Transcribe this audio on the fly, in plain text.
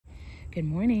Good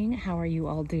morning. How are you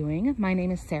all doing? My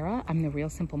name is Sarah. I'm the Real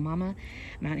Simple Mama.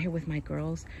 I'm out here with my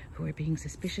girls who are being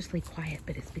suspiciously quiet,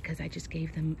 but it's because I just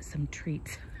gave them some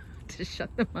treats to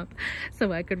shut them up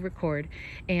so I could record.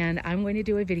 And I'm going to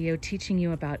do a video teaching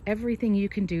you about everything you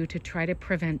can do to try to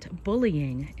prevent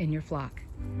bullying in your flock.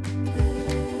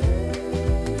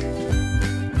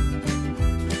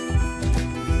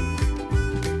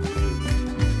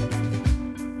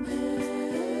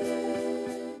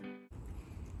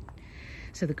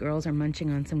 So the girls are munching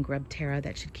on some grub terra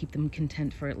that should keep them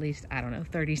content for at least, I don't know,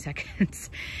 30 seconds.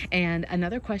 And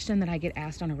another question that I get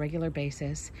asked on a regular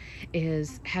basis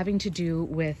is having to do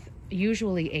with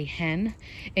usually a hen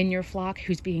in your flock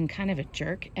who's being kind of a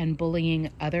jerk and bullying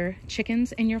other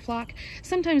chickens in your flock.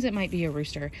 Sometimes it might be a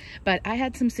rooster, but I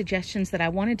had some suggestions that I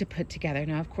wanted to put together.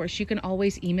 Now, of course, you can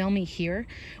always email me here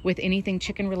with anything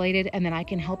chicken related, and then I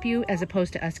can help you, as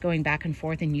opposed to us going back and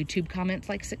forth in YouTube comments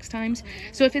like 6 times.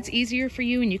 So if it's easier for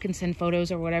you and you can send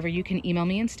photos or whatever, you can email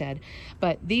me instead.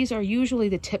 But these are usually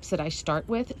the tips that I start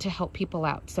with to help people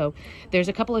out. So there's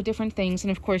a couple of different things,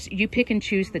 and of course, you pick and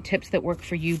choose the tips that work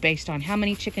for you based on how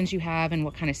many chickens you have and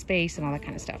what kind of space and all that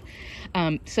kind of stuff.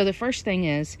 So the first thing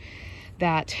is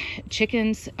that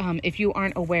chickens, if you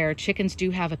aren't aware, chickens do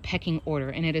have a pecking order,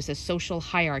 and it is a social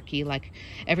hierarchy, like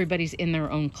everybody's in their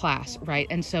own class, right?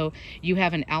 And so you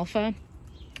have an alpha,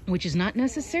 which is not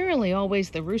necessarily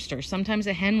always the rooster. Sometimes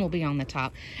a hen will be on the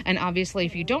top. And obviously,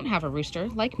 if you don't have a rooster,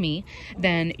 like me,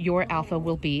 then your alpha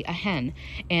will be a hen.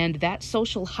 And that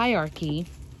social hierarchy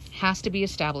has to be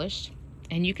established.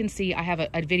 And you can see I have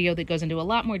a video that goes into a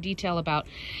lot more detail about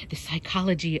the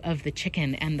psychology of the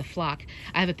chicken and the flock.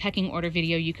 I have a pecking order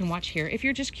video you can watch here if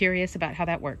you're just curious about how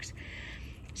that works.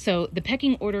 So the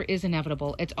pecking order is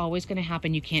inevitable. It's always going to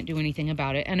happen. You can't do anything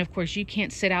about it. And of course, you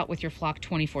can't sit out with your flock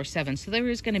 24/7. So there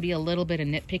is going to be a little bit of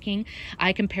nitpicking.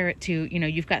 I compare it to, you know,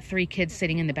 you've got 3 kids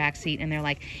sitting in the back seat and they're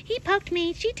like, he poked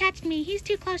me, she touched me, he's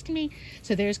too close to me.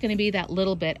 So there's going to be that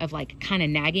little bit of like kind of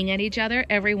nagging at each other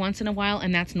every once in a while,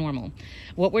 and that's normal.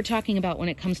 What we're talking about when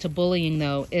it comes to bullying,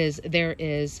 though, is there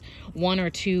is 1 or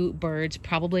 2 birds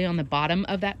probably on the bottom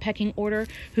of that pecking order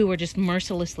who are just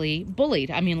mercilessly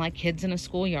bullied. I mean, like kids in a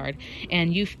schoolyard.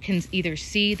 And you can either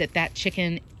see that that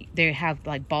chicken, they have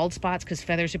like bald spots because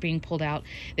feathers are being pulled out.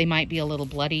 They might be a little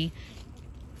bloody.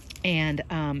 And,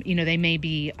 you know, they may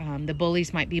be, the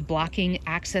bullies might be blocking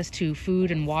access to food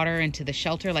and water and to the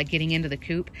shelter, like getting into the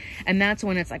coop. And that's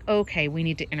when it's like, okay, we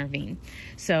need to intervene.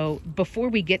 So before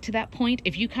we get to that point,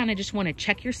 if you kind of just want to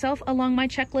check yourself along my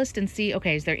checklist and see,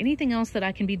 okay, is there anything else that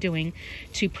I can be doing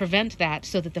to prevent that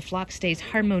so that the flock stays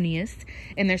harmonious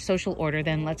in their social order,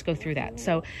 then let's go through that.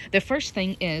 So the first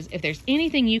thing is, if there's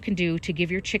anything you can do to give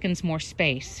your chickens more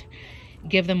space,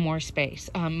 give them more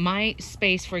space. My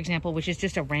space, for example, which is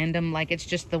just a random, like it's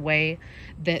just the way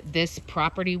that this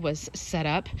property was set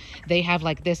up. They have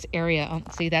like this area. Oh,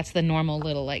 see, that's the normal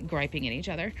little like griping at each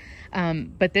other.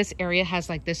 But this area has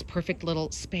like this perfect little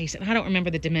space. And I don't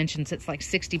remember the dimensions. It's like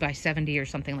 60 by 70 or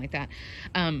something like that.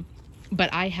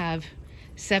 But I have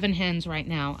 7 hens right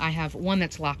now. I have 1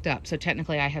 that's locked up. So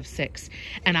technically I have 6.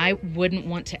 And I wouldn't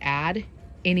want to add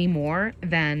any more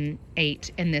than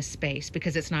 8 in this space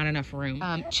because it's not enough room.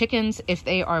 Chickens, if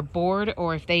they are bored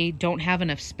or if they don't have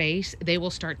enough space, they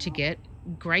will start to get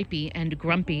gripey and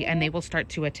grumpy, and they will start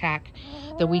to attack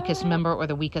the weakest member or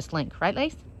the weakest link. Right,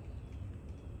 Lace?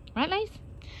 Right, Lace?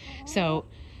 So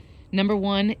number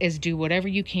 1 is do whatever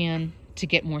you can to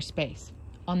get more space.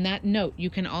 On that note, you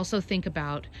can also think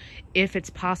about if it's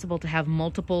possible to have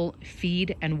multiple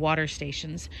feed and water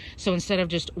stations. So instead of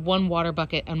just 1 water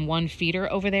bucket and 1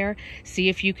 feeder over there, see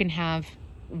if you can have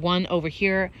 1 over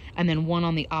here and then 1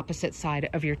 on the opposite side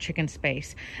of your chicken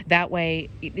space. That way,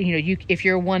 you know, if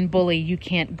you're 1 bully, you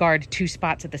can't guard 2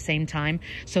 spots at the same time.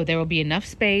 So there will be enough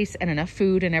space and enough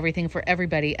food and everything for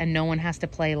everybody, and no one has to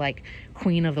play like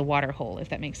queen of the water hole, if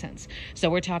that makes sense. So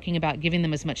we're talking about giving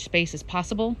them as much space as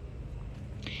possible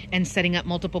and setting up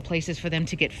multiple places for them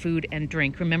to get food and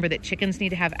drink. Remember that chickens need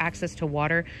to have access to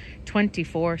water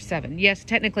 24/7. Yes,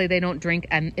 technically they don't drink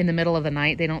in the middle of the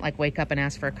night. They don't like wake up and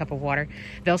ask for a cup of water.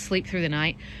 They'll sleep through the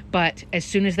night, but as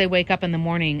soon as they wake up in the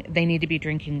morning, they need to be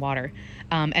drinking water.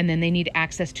 And then they need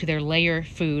access to their layer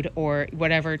food or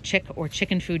whatever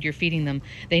chicken food you're feeding them.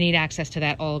 They need access to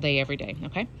that all day, every day,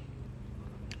 okay?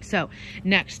 So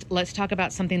next, let's talk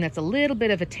about something that's a little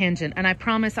bit of a tangent, and I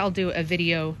promise I'll do a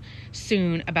video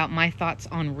soon about my thoughts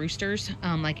on roosters,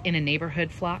 like in a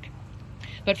neighborhood flock.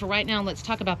 But for right now, let's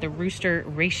talk about the rooster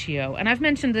ratio. And I've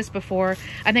mentioned this before.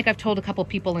 I think I've told a couple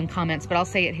people in comments, but I'll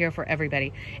say it here for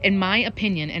everybody. In my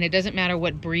opinion, and it doesn't matter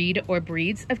what breed or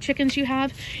breeds of chickens you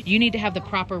have, you need to have the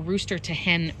proper rooster to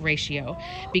hen ratio.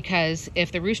 Because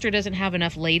if the rooster doesn't have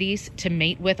enough ladies to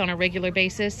mate with on a regular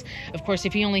basis, of course,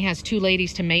 if he only has 2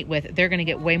 ladies to mate with, they're going to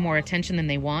get way more attention than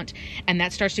they want. And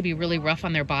that starts to be really rough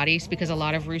on their bodies, because a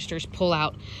lot of roosters pull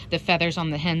out the feathers on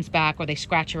the hen's back, or they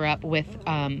scratch her up with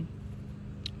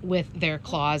their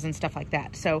claws and stuff like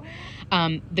that. So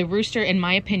the rooster, in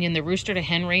my opinion, the rooster to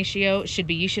hen ratio should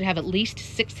be, you should have at least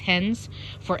 6 hens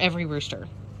for every rooster.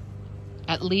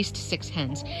 At least 6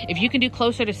 hens. If you can do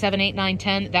closer to 7, 8, 9,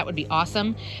 10, that would be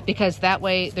awesome, because that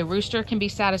way the rooster can be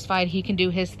satisfied, he can do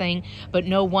his thing, but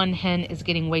no one hen is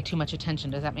getting way too much attention.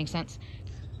 Does that make sense?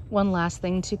 One last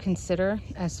thing to consider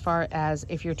as far as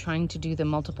if you're trying to do the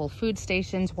multiple food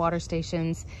stations, water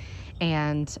stations,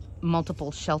 and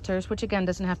multiple shelters, which again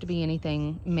doesn't have to be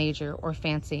anything major or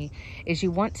fancy, is you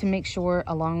want to make sure,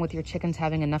 along with your chickens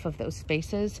having enough of those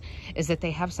spaces, is that they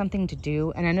have something to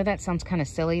do. And I know that sounds kind of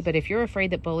silly, but if you're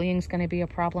afraid that bullying is going to be a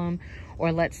problem,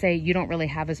 or let's say you don't really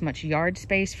have as much yard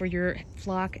space for your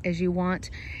flock as you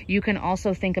want, you can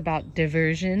also think about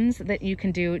diversions that you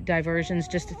can do. Diversions,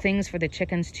 just things for the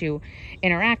chickens to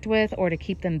interact with or to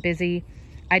keep them busy.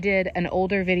 I did an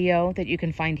older video that you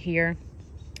can find here.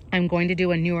 I'm going to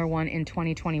do a newer one in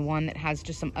 2021 that has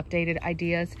just some updated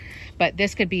ideas, but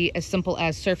this could be as simple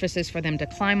as surfaces for them to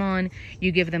climb on.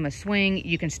 You give them a swing,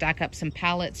 you can stack up some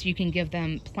pallets, you can give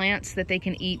them plants that they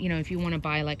can eat, you know, if you want to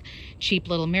buy like cheap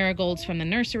little marigolds from the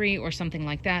nursery or something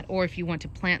like that, or if you want to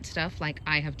plant stuff like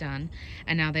I have done,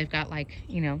 and now they've got like,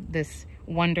 you know, this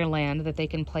wonderland that they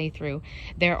can play through.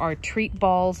 There are treat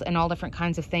balls and all different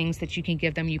kinds of things that you can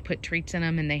give them. You put treats in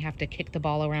them and they have to kick the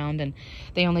ball around, and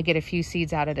they only get a few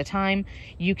seeds out at a time.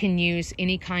 You can use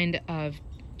any kind of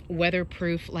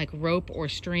weatherproof like rope or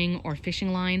string or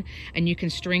fishing line, and you can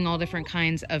string all different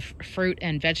kinds of fruit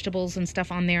and vegetables and stuff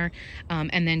on there,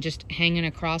 and then just hanging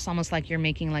across almost like you're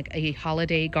making like a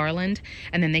holiday garland,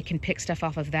 and then they can pick stuff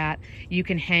off of that. You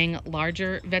can hang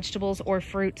larger vegetables or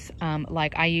fruits,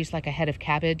 like I use like a head of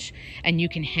cabbage, and you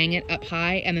can hang it up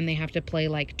high, and then they have to play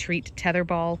like treat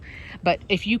tetherball. But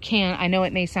if you can, I know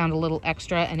it may sound a little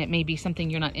extra and it may be something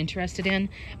you're not interested in,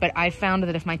 but I've found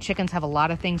that if my chickens have a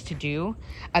lot of things to do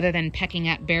other than pecking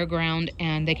at bare ground,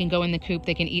 and they can go in the coop,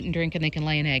 they can eat and drink, and they can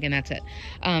lay an egg, and that's it.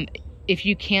 If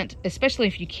you can't, especially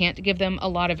if you can't give them a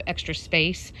lot of extra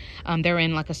space, they're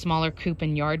in like a smaller coop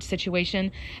and yard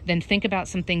situation, then think about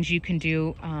some things you can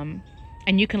do.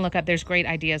 And you can look up, there's great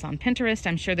ideas on Pinterest.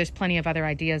 I'm sure there's plenty of other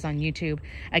ideas on YouTube.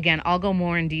 Again, I'll go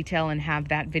more in detail and have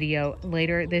that video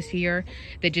later this year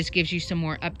that just gives you some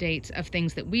more updates of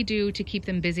things that we do to keep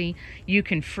them busy. You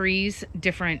can freeze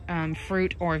different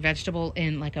fruit or vegetable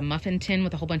in like a muffin tin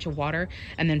with a whole bunch of water,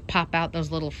 and then pop out those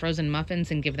little frozen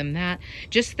muffins and give them that.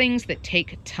 Just things that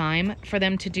take time for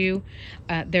them to do.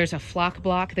 There's a flock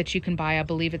block that you can buy. I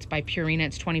believe it's by Purina.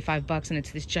 It's 25 bucks, and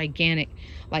it's this gigantic,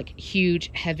 like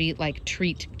huge, heavy, like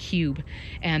treat cube,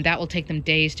 and that will take them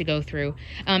days to go through.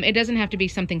 It doesn't have to be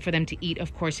something for them to eat,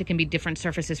 of course. It can be different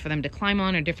surfaces for them to climb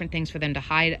on, or different things for them to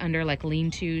hide under, like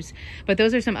lean-tos. But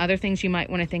those are some other things you might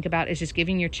want to think about, is just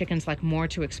giving your chickens like more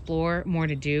to explore, more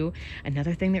to do.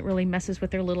 Another thing that really messes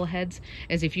with their little heads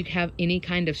is if you have any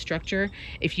kind of structure,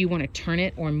 if you want to turn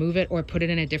it or move it or put it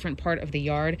in a different part of the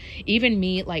yard. Even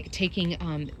me, like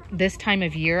taking this time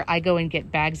of year, I go and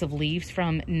get bags of leaves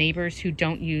from neighbors who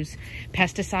don't use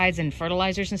pesticides and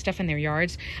fertilizers and stuff in their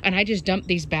yards, and I just dump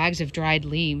these bags of dried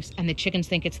leaves, and the chickens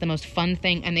think it's the most fun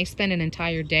thing, and they spend an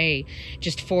entire day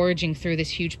just foraging through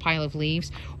this huge pile of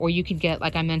leaves. Or you could get,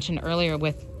 like I mentioned earlier,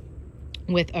 with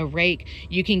a rake,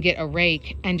 you can get a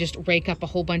rake and just rake up a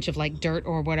whole bunch of like dirt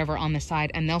or whatever on the side,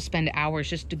 and they'll spend hours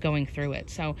just going through it.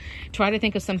 So try to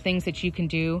think of some things that you can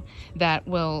do that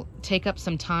will take up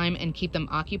some time and keep them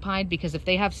occupied, because if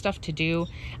they have stuff to do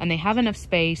and they have enough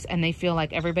space and they feel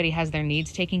like everybody has their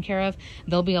needs taken care of,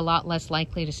 they'll be a lot less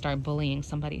likely to start bullying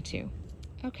somebody too.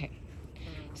 Okay,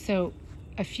 so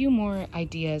a few more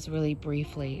ideas really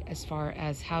briefly as far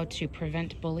as how to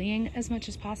prevent bullying as much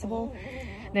as possible.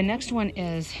 The next one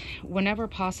is, whenever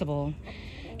possible,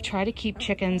 try to keep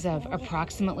chickens of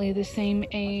approximately the same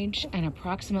age and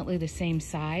approximately the same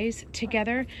size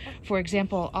together. For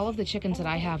example, all of the chickens that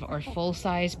I have are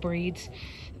full-size breeds.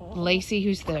 Lacey,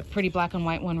 who's the pretty black and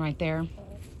white one right there,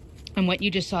 And what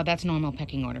you just saw, that's normal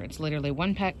pecking order. It's literally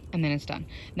one peck and then it's done.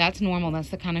 That's normal. That's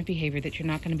the kind of behavior that you're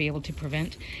not going to be able to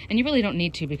prevent. And you really don't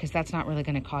need to, because that's not really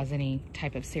going to cause any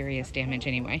type of serious damage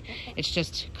anyway. It's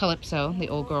just Calypso, the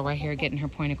old girl right here, getting her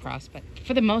point across. But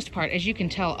for the most part, as you can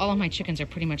tell, all of my chickens are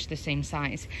pretty much the same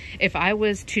size. If I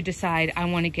was to decide I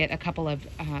want to get a couple of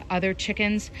other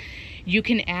chickens, you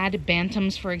can add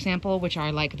bantams, for example, which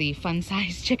are like the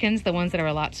fun-size chickens, the ones that are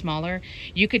a lot smaller.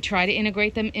 You could try to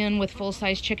integrate them in with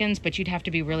full-size chickens, but you'd have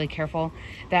to be really careful.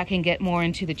 That can get more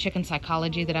into the chicken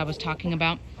psychology that I was talking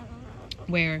about,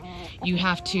 where you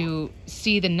have to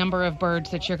see the number of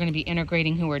birds that you're going to be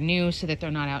integrating who are new so that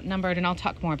they're not outnumbered. And I'll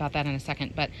talk more about that in a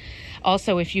second. But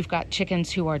also, if you've got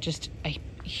chickens who are just a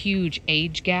huge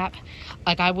age gap,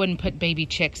 like I wouldn't put baby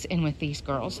chicks in with these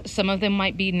girls. Some of them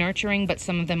might be nurturing, but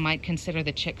some of them might consider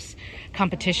the chicks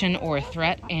competition or a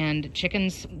threat, and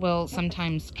chickens will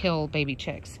sometimes kill baby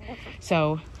chicks.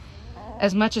 So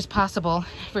as much as possible,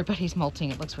 everybody's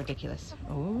molting. It looks ridiculous.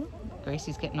 Oh,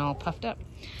 Gracie's getting all puffed up.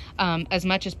 As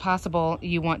much as possible,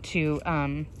 you want to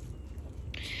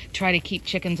try to keep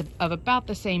chickens of about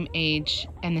the same age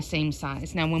and the same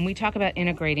size. Now, when we talk about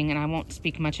integrating, and I won't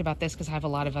speak much about this because I have a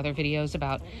lot of other videos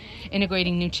about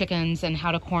integrating new chickens and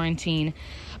how to quarantine,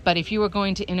 but if you were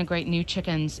going to integrate new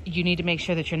chickens, you need to make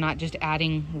sure that you're not just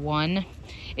adding one.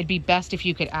 It'd be best if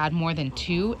you could add more than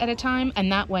 2 at a time,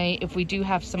 and that way, if we do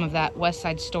have some of that West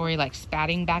Side Story like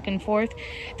spatting back and forth,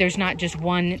 there's not just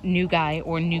one new guy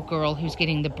or new girl who's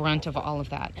getting the brunt of all of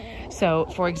that. So,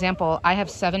 for example, I have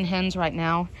 7 hens right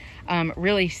now,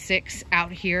 really 6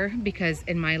 out here, because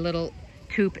in my little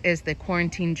coop is the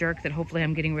quarantine jerk that hopefully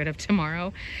I'm getting rid of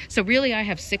tomorrow. So really I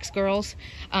have 6 girls.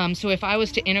 So if I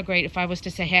was to integrate, if I was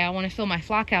to say, hey, I want to fill my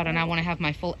flock out and I want to have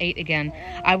my full 8 again,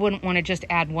 I wouldn't want to just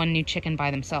add 1 new chicken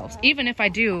by themselves. Even if I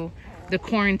do the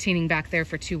quarantining back there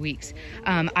for 2 weeks,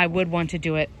 I would want to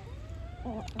do it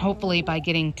hopefully by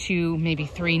getting 2, maybe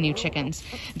 3 new chickens.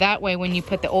 That way, when you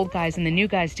put the old guys and the new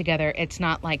guys together, it's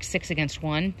not like 6 against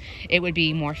 1. It would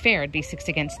be more fair. It'd be 6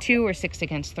 against 2 or 6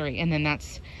 against 3. And then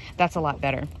that's a lot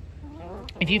better.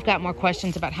 If you've got more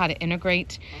questions about how to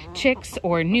integrate chicks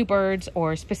or new birds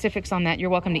or specifics on that, you're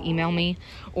welcome to email me,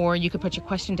 or you could put your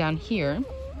question down here.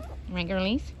 Right,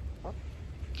 girlies?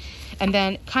 And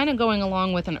then kind of going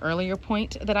along with an earlier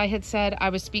point that I had said, I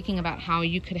was speaking about how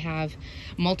you could have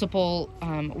multiple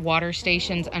water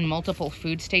stations and multiple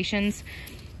food stations.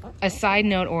 A side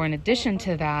note or an addition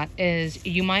to that is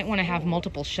you might want to have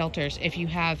multiple shelters. If you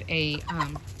have a,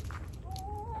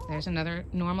 there's another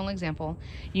normal example.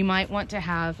 You might want to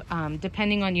have,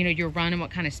 depending on, your run and what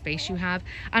kind of space you have.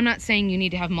 I'm not saying you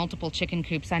need to have multiple chicken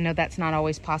coops. I know that's not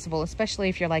always possible, especially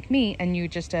if you're like me and you're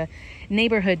just a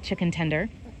neighborhood chicken tender.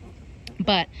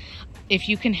 But if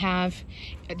you can have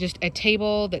just a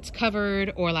table that's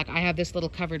covered, or like I have this little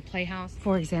covered playhouse.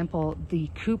 For example,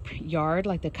 the coop yard,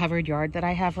 like the covered yard that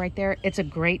I have right there, it's a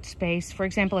great space. For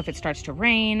example, if it starts to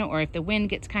rain or if the wind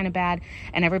gets kind of bad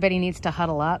and everybody needs to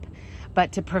huddle up.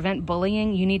 But to prevent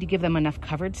bullying, you need to give them enough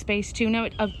covered space too. Now,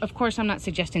 of course, I'm not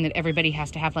suggesting that everybody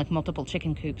has to have like multiple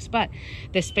chicken coops, but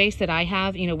the space that I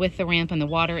have, with the ramp and the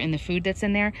water and the food that's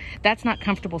in there, that's not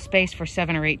comfortable space for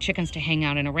 7 or 8 chickens to hang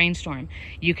out in a rainstorm.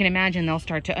 You can imagine they'll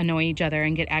start to annoy each other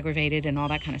and get aggravated and all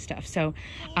that kind of stuff. So,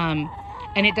 and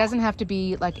it doesn't have to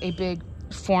be like a big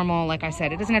formal, like I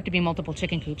said, it doesn't have to be multiple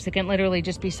chicken coops. It can literally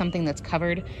just be something that's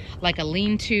covered, like a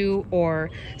lean-to, or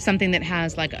something that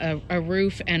has like a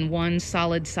roof and one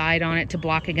solid side on it to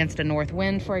block against a north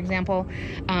wind, for example.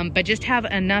 But just have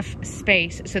enough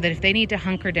space so that if they need to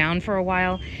hunker down for a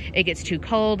while, it gets too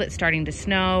cold, it's starting to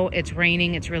snow, it's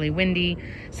raining, it's really windy,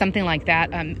 something like that.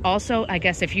 Also, I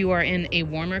guess if you are in a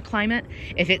warmer climate,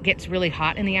 if it gets really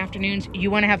hot in the afternoons,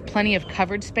 you want to have plenty of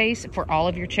covered space for all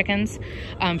of your chickens,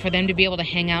 for them to be able to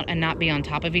hang out and not be on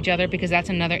top of each other, because that's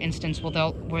another instance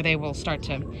where they will start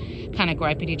to kind of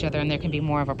gripe at each other and there can be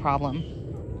more of a problem.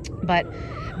 But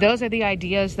those are the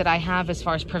ideas that I have as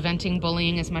far as preventing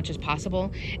bullying as much as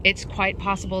possible. It's quite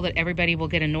possible that everybody will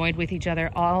get annoyed with each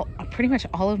other. Pretty much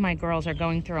all of my girls are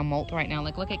going through a molt right now.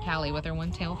 Like, look at Callie with her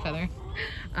one tail feather.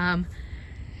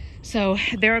 So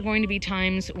there are going to be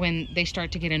times when they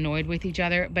start to get annoyed with each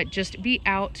other, but just be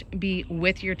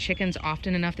with your chickens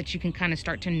often enough that you can kind of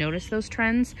start to notice those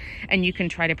trends and you can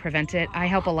try to prevent it. I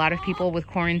help a lot of people with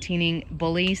quarantining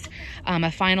bullies.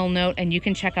 A final note, and you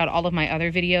can check out all of my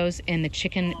other videos in the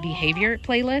chicken behavior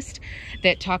playlist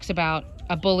that talks about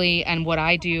a bully and what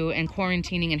I do and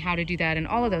quarantining and how to do that and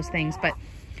all of those things. But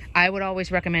I would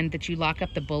always recommend that you lock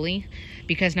up the bully,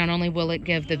 because not only will it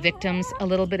give the victims a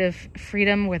little bit of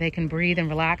freedom where they can breathe and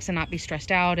relax and not be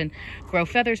stressed out and grow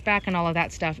feathers back and all of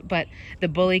that stuff, but the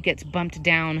bully gets bumped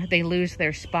down. They lose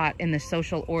their spot in the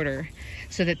social order,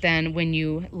 so that then when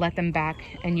you let them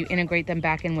back and you integrate them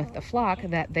back in with the flock,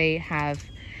 that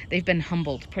they've been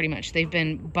humbled pretty much. They've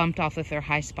been bumped off of their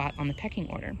high spot on the pecking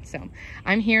order. So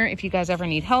I'm here if you guys ever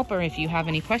need help or if you have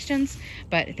any questions,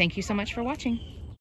 but thank you so much for watching.